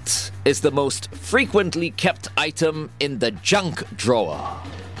 nice. What is the most frequently kept item in the junk drawer?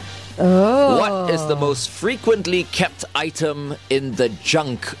 Oh. What is the most frequently kept item in the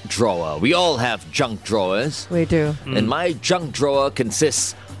junk drawer? We all have junk drawers. We do. And my junk drawer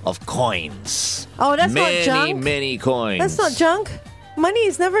consists of coins. Oh, that's not junk? Many coins. That's not junk. Money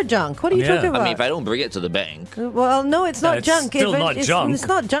is never junk. What are you Yeah. talking about? I mean, if I don't bring it to the bank. Well, no, it's not It's junk. still not junk. It's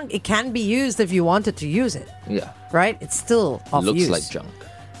not junk. It can be used if you wanted to use it, Yeah. right? It's still off Looks use. like junk.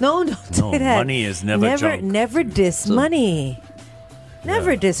 No, don't No, say that. money is never junk. Never diss money.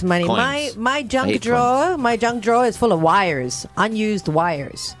 Never diss money. Coins. My I junk hate drawer is full of wires, unused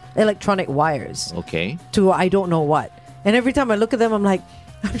wires, electronic wires Okay. to I don't know what. And every time I look at them, I'm like,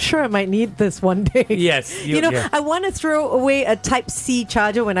 I'm sure I might need this one day. Yes, you know, yeah. I want to throw away a Type C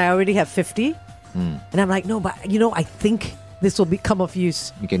charger when I already have 50. And I'm like, no, but I think this will become of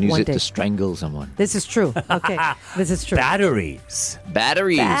use. You can use one it day. to strangle someone. This is true. Okay, this is true. Batteries.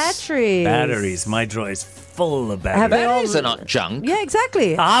 Batteries. Batteries. My drawer is full of batteries. Have they all- Batteries are not junk. Yeah,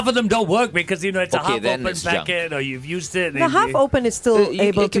 exactly. Half of them don't work because, it's a Okay, half then open it's junk. packet or you've used it. The half open is still You-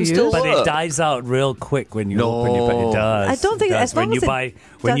 able it to can use. still But work. it dies out real quick when you No. open it. But it does. I don't think- It does. as long when as you it buy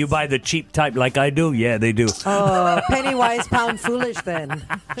when you does- buy the cheap type like I do, yeah, they do. Oh, penny wise, pound foolish then.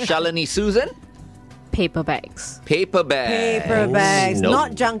 Shalini Susan? Paper bags. Paper bag. Paper bags, No.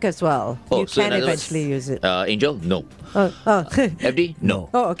 not junk as well. You so in can other words, eventually use it. Angel? No. Oh, FD? No.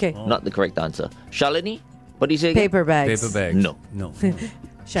 oh, okay. Not the correct answer. Shalini? What do you say again? Paper bags. Paper bags. No. No.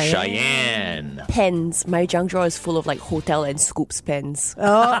 Cheyenne. Pens. My junk drawer is full of like hotel and Scoops pens.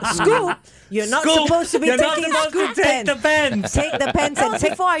 Oh, scoop! You're not Scoop! supposed to be You're not taking supposed to scoop take pens. the pens. Take the pens and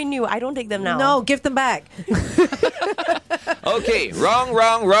take. Before I knew, I don't take them now. No, give them back. Okay, wrong.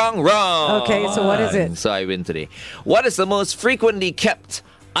 Okay, so what is it? So I win today. What is the most frequently kept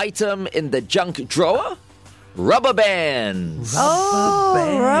item in the junk drawer? Rubber bands. Oh,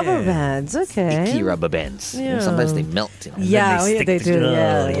 rubber bands. Okay. Icky rubber bands. You know, sometimes they melt. You know. Yeah, they yeah, stick they do. to-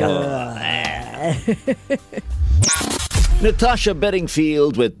 Yeah. Natasha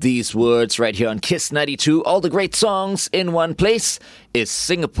Bedingfield with these words right here on Kiss 92. All the great songs in one place. Is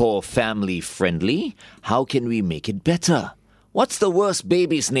Singapore family friendly? How can we make it better? What's the worst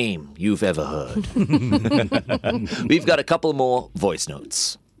baby's name you've ever heard? We've got a couple more voice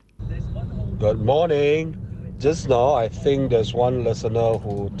notes. Good morning. Just now, I think there's one listener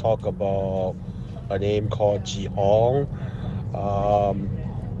who talked about a name called Ji Hong.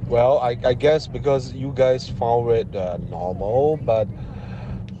 Well, I guess because you guys found it normal, but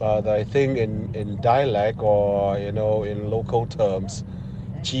I think in dialect or in local terms,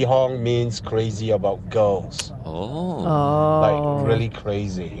 Ji Hong means crazy about girls. Like really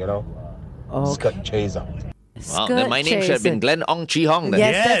crazy, Skirt chaser. Wow, then my name should have been Glenn Ong Chi Hong then.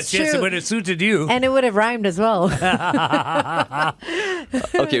 Yes, that's yes, true. it would have suited you. And it would have rhymed as well.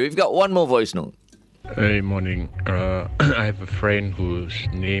 Okay, we've got one more voice note. Hey, morning. I have a friend whose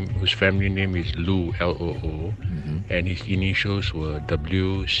family name is Loo, Loo, and his initials were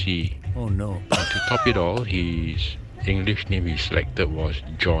WC. Oh no! And to top it all, his English name he selected was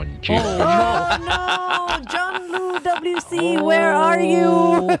John. Oh no, John Lou WC, where are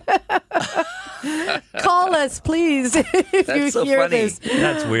you? Call us, please, if you so hear funny. this.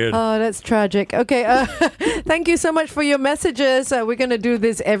 That's weird. Oh, that's tragic. Okay, thank you so much for your messages. We're going to do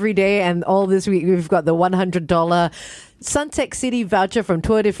this every day, and all this week we've got the $100 Suntec City voucher from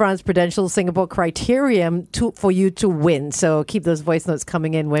Tour de France Prudential Singapore Criterium for you to win. So keep those voice notes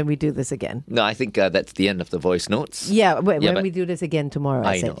coming in when we do this again. No, I think that's the end of the voice notes. Yeah, when but we do this again tomorrow.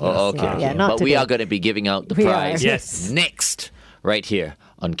 I said, know. Oh, yes. okay. Yeah, not but we today. are going to be giving out the We are. prize Yes. next, right here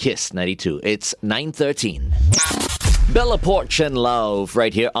on Kiss 92. It's 9:13. Bella Porch and Love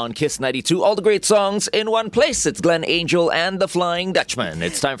right here on Kiss 92. All the great songs in one place. It's Glenn Angel and the Flying Dutchman.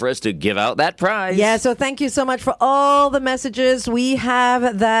 It's time for us to give out that prize. Yeah, so thank you so much for all the messages. We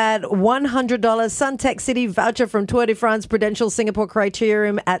have that $100 Suntec City voucher from Tour de France Prudential Singapore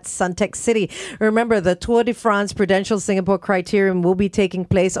Criterium at Suntec City. Remember, the Tour de France Prudential Singapore Criterium will be taking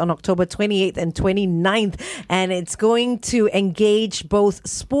place on October 28th and 29th, and it's going to engage both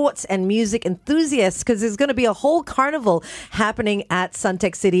sports and music enthusiasts because there's going to be a whole carnival happening at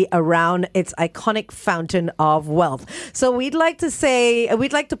Suntec City around its iconic Fountain of Wealth. So we'd like to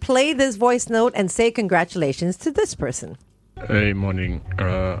play this voice note and say congratulations to this person. Hey, morning.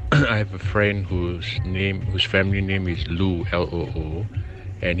 I have a friend whose family name is Loo, Loo,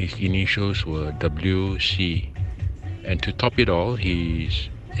 and his initials were WC. And to top it all, his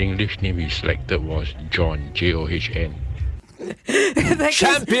English name he selected was John, John.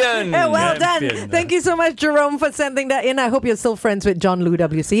 Champion! Well done. Thank you so much, Jerome, for sending that in. I hope you're still friends with John Lou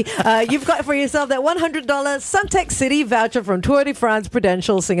WC. You've got for yourself that $100 Suntec City voucher from Tour de France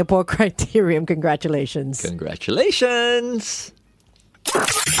Prudential Singapore Criterium. Congratulations. Congratulations.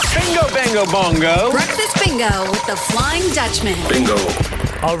 Bingo, bango, bongo. Breakfast Bingo with the Flying Dutchman. Bingo.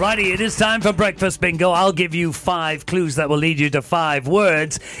 Alrighty, it is time for Breakfast Bingo. I'll give you 5 clues that will lead you to 5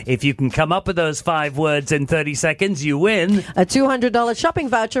 words. If you can come up with those 5 words in 30 seconds, you win a $200 shopping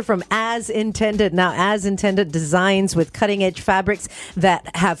voucher from As Intended. Now, As Intended designs with cutting-edge fabrics that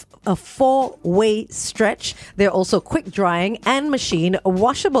have a 4-way stretch. They're also quick drying and machine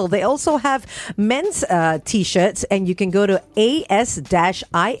washable. They also have men's t-shirts, and you can go to as-in.co.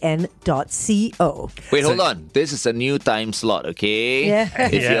 Wait, hold on. This is a new time slot, okay? Yeah.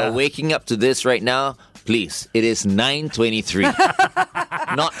 If you're waking up to this right now, please, it is 9:23,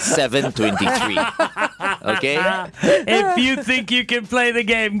 not 7:23. Okay? If you think you can play the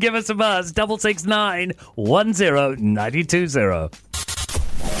game, give us a buzz. 669 10920.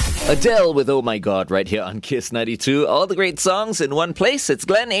 Adele with Oh My God right here on Kiss 92. All the great songs in one place. It's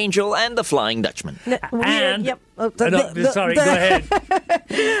Glenn Angel and the Flying Dutchman. And sorry, go ahead.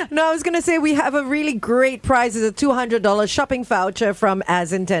 No, I was going to say we have a really great prize. It's a $200 shopping voucher from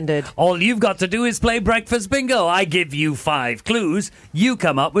As Intended. All you've got to do is play Breakfast Bingo. I give you 5 clues. You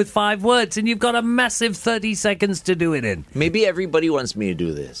come up with 5 words, and you've got a massive 30 seconds to do it in. Maybe everybody wants me to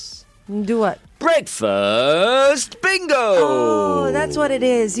do this. Do what? Breakfast Bingo! Oh, that's what it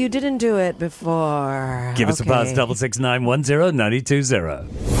is. You didn't do it before. Give us a buzz, 669 10920.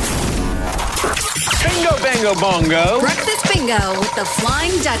 Bingo, bango, bongo. Breakfast Bingo with the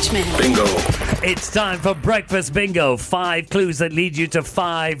Flying Dutchman. Bingo. It's time for Breakfast Bingo. 5 clues that lead you to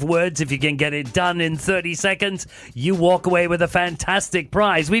 5 words. If you can get it done in 30 seconds, you walk away with a fantastic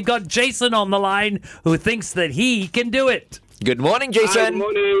prize. We've got Jason on the line who thinks that he can do it. Good morning, Jason. Hi, good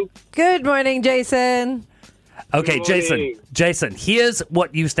morning. Good morning, Jason. Okay, Good morning. Jason, here's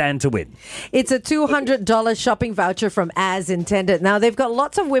what you stand to win. It's a $200 shopping voucher from As Intended. Now, they've got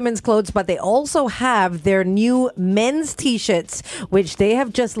lots of women's clothes, but they also have their new men's t-shirts, which they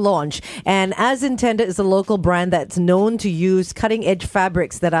have just launched. And As Intended is a local brand that's known to use cutting-edge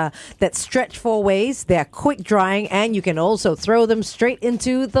fabrics that stretch 4 ways. They're quick drying, and you can also throw them straight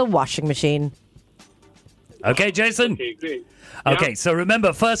into the washing machine. Okay, Jason? Okay, great. Okay, so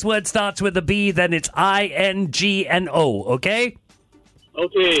remember, first word starts with a B, then it's I-N-G-N-O, okay?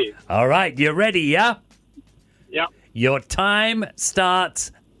 Okay. All right, you ready, yeah? Yeah. Your time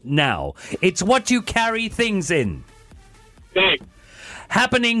starts now. It's what you carry things in. Bag.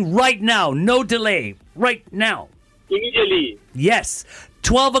 Happening right now, no delay, right now. Immediately. Yes.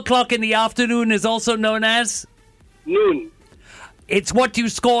 12 o'clock in the afternoon is also known as? Noon. It's what you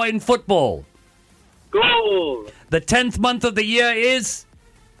score in football. Goal. The 10th month of the year is?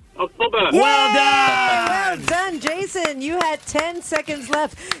 October. Well done! Well done, Jason. You had 10 seconds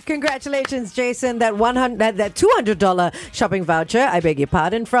left. Congratulations, Jason. That $200 shopping voucher, I beg your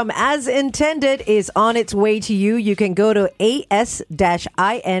pardon, from As Intended is on its way to you. You can go to as-in.co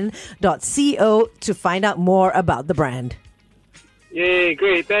to find out more about the brand. Yay,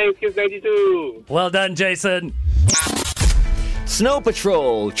 great. Thanks, Kiss 92. Well done, Jason. Snow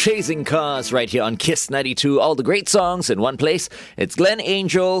Patrol, chasing cars right here on Kiss 92. All the great songs in one place. It's Glenn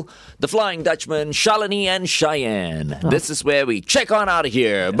Angel, the Flying Dutchman, Shalini and Cheyenne. This is where we check on out of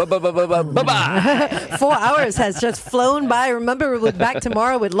here. Bye-bye. 4 hours has just flown by. Remember, we'll be back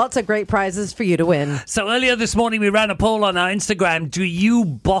tomorrow with lots of great prizes for you to win. So earlier this morning, we ran a poll on our Instagram. Do you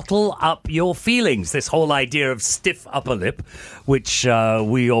bottle up your feelings? This whole idea of stiff upper lip, which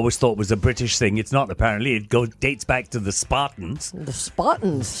we always thought was a British thing. It's not, apparently. It dates back to the Spartans. The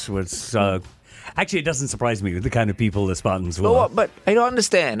Spartans. Was Actually, it doesn't surprise me with the kind of people the Spartans were. But I don't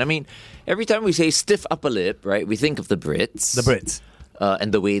understand. I mean, every time we say stiff upper lip, right, we think of the Brits. The Brits.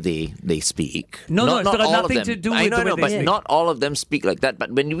 And the way they speak. No, it's got all of nothing them. to do with I know, the way they but speak. not all of them speak like that.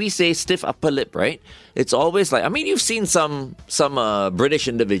 But when we say stiff upper lip, right, it's always like, I mean, you've seen some British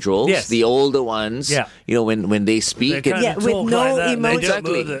individuals, Yes. the older ones, Yeah. you know, when they speak. They kind of with talk no like that, and emotion.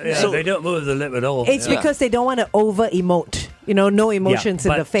 Exactly. They don't move the lip at all. It's because they don't want to over emote. You know, no emotions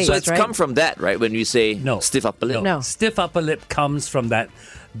in but- the face. So it's right? come from that, right, when you say stiff upper lip. No. Stiff upper lip comes from that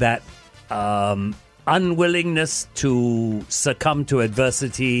unwillingness to succumb to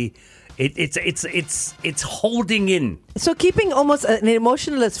adversity. It's holding in So keeping almost an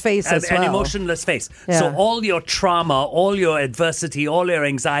emotionless face as well. an emotionless face. Yeah. So all your trauma, all your adversity, all your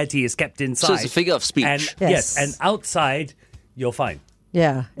anxiety is kept inside. So it's a figure of speech. And, Yes. and outside you're fine.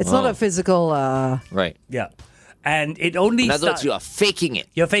 Yeah, it's not a physical. Right. Yeah, and it only. In other words, you are faking it.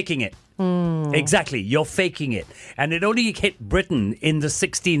 You're faking it. Exactly, you're faking it, and it only hit Britain in the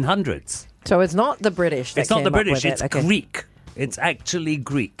 1600s. So it's not the British. That It's not came the up British. with It's it. Okay. Greek. It's actually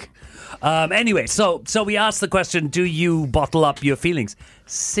Greek. Anyway, so we asked the question: do you bottle up your feelings?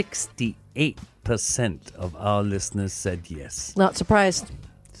 68% of our listeners said yes. Not surprised.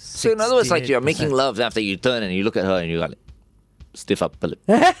 So in other words, like you're 68%. making love after you turn and you look at her and you like stiff upper lip.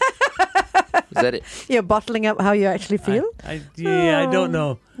 Is that it? You're bottling up how you actually feel. I don't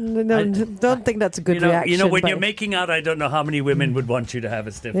know. No, don't think that's a good reaction. You know, when but- you're making out, I don't know how many women would want you to have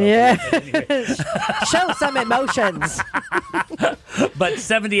a stiff upper Yeah. lip. Anyway. Show some emotions. But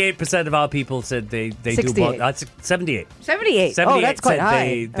 78% of our people said they do 68. bottle. That's 78. 78. Oh, that's quite said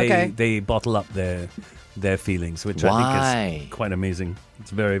high. Okay. They bottle up their feelings, which I think Why? is quite amazing. It's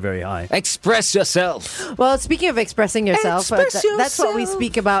very, very high. Express yourself. Well, speaking of expressing yourself, Express that's what we yourself.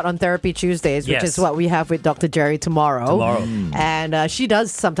 speak about on Therapy Tuesdays, which Yes. is what we have with Dr. Jerry tomorrow. Tomorrow. And she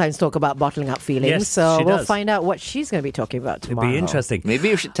does sometimes talk about bottling up feelings. Yes, so she we'll does. find out what she's going to be talking about tomorrow. It'd be interesting. Maybe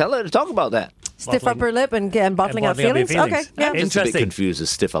you should tell her to talk about that. Stiff Bottling- upper lip and bottling up bottling up your feelings? Okay. feelings. Yeah. I'm just a bit Interesting. confused with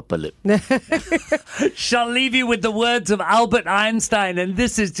stiff upper lip. Shall leave you with the words of Albert Einstein, and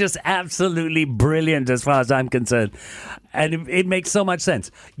this is just absolutely brilliant as far as I'm concerned. And it makes so much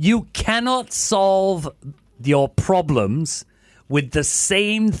sense. You cannot solve your problems with the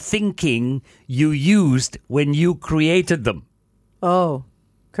same thinking you used when you created them. Oh,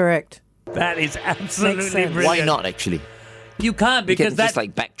 correct. That is absolutely sense. brilliant. Why not, actually? You can't You because can that just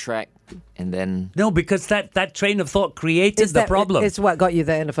like backtrack and then... no, because that train of thought created It's the problem. It's what got you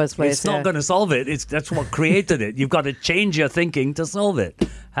there in the first place. It's not going to solve it. That's what created it. You've got to change your thinking to solve it.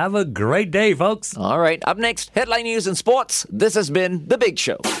 Have a great day, folks. All right, up next, headline news and sports. This has been The Big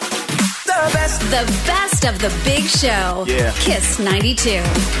Show. The best of the Big Show. Yeah. Kiss 92.